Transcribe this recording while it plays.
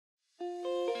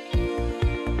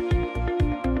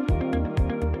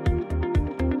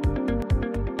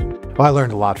Well, I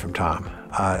learned a lot from Tom.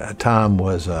 Tom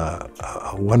was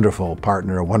a wonderful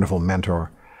partner, a wonderful mentor.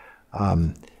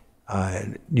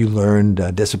 You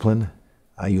learned discipline.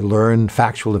 You learned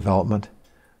factual development.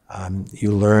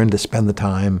 You learned to spend the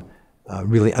time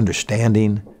really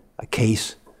understanding a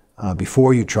case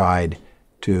before you tried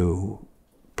to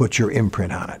put your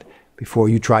imprint on it, before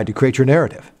you tried to create your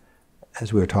narrative,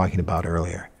 as we were talking about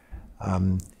earlier.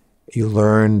 You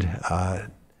learned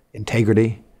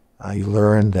integrity. You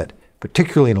learned that,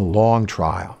 particularly in a long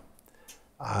trial,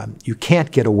 you can't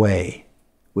get away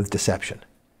with deception.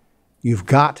 You've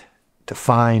got to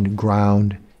find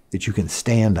ground that you can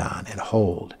stand on and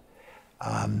hold.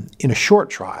 In a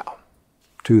short trial,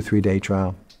 2- 3-day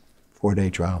trial, 4-day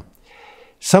trial,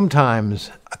 sometimes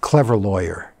a clever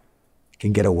lawyer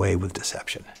can get away with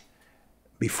deception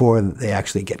before they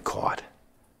actually get caught.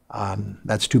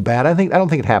 That's too bad. I don't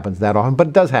think it happens that often, but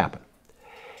it does happen.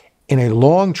 In a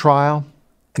long trial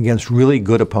against really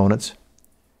good opponents,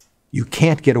 you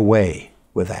can't get away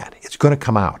with that. It's going to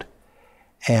come out.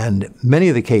 And many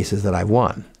of the cases that I've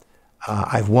won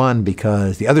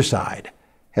because the other side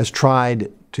has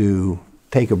tried to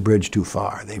take a bridge too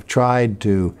far. They've tried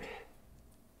to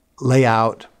lay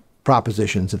out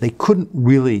propositions that they couldn't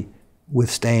really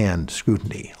withstand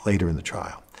scrutiny later in the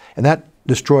trial. And that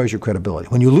destroys your credibility.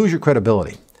 When you lose your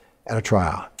credibility at a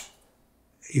trial,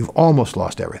 you've almost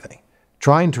lost everything.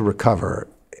 Trying to recover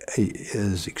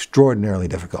is extraordinarily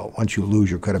difficult once you lose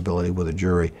your credibility with a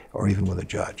jury or even with a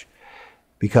judge.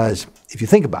 Because if you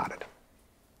think about it,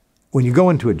 when you go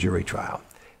into a jury trial,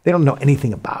 they don't know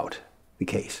anything about the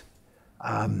case.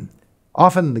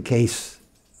 Often the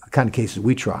kind of cases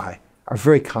we try are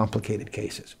very complicated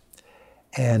cases.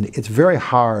 And it's very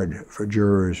hard for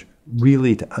jurors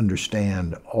really to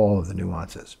understand all of the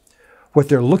nuances. What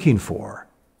they're looking for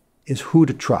is who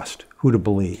to trust, who to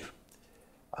believe.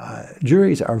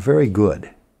 Juries are very good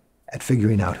at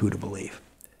figuring out who to believe.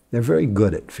 They're very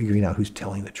good at figuring out who's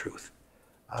telling the truth.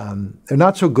 They're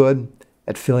not so good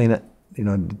at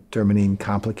determining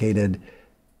complicated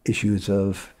issues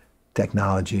of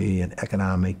technology and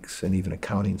economics and even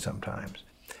accounting sometimes.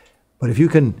 But if you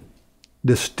can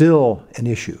distill an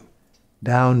issue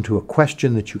down to a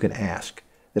question that you can ask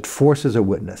that forces a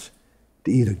witness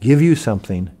to either give you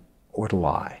something or to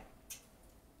lie,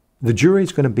 the jury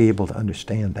is going to be able to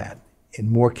understand that in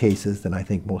more cases than I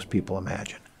think most people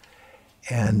imagine.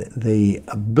 And the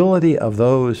ability of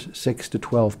those 6 to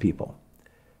 12 people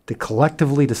to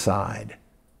collectively decide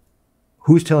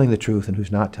who's telling the truth and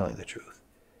who's not telling the truth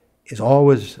is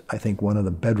always, I think, one of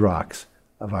the bedrocks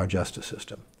of our justice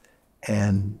system.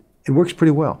 And it works pretty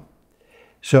well.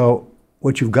 So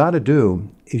what you've got to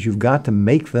do is you've got to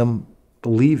make them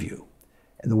believe you.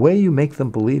 And the way you make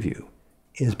them believe you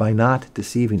is by not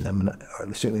deceiving them,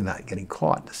 or certainly not getting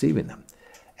caught deceiving them.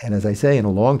 And as I say, in a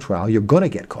long trial, you're going to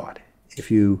get caught if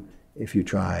you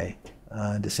try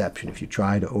deception, if you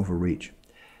try to overreach.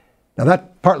 Now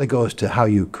that partly goes to how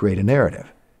you create a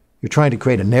narrative. You're trying to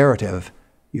create a narrative,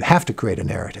 you have to create a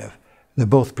narrative that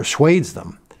both persuades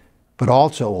them, but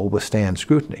also will withstand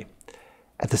scrutiny.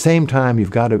 At the same time,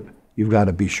 you've got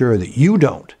to be sure that you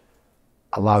don't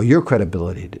allow your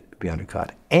credibility to be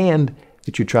undercut, and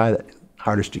that you try the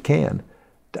hardest you can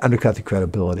to undercut the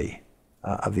credibility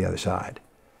of the other side.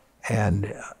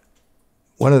 And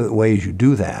one of the ways you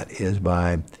do that is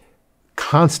by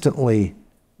constantly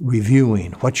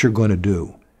reviewing what you're going to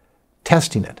do,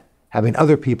 testing it, having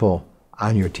other people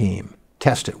on your team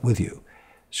test it with you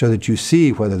so that you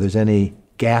see whether there's any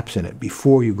gaps in it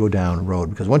before you go down the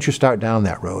road. Because once you start down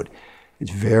that road,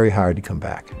 it's very hard to come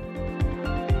back.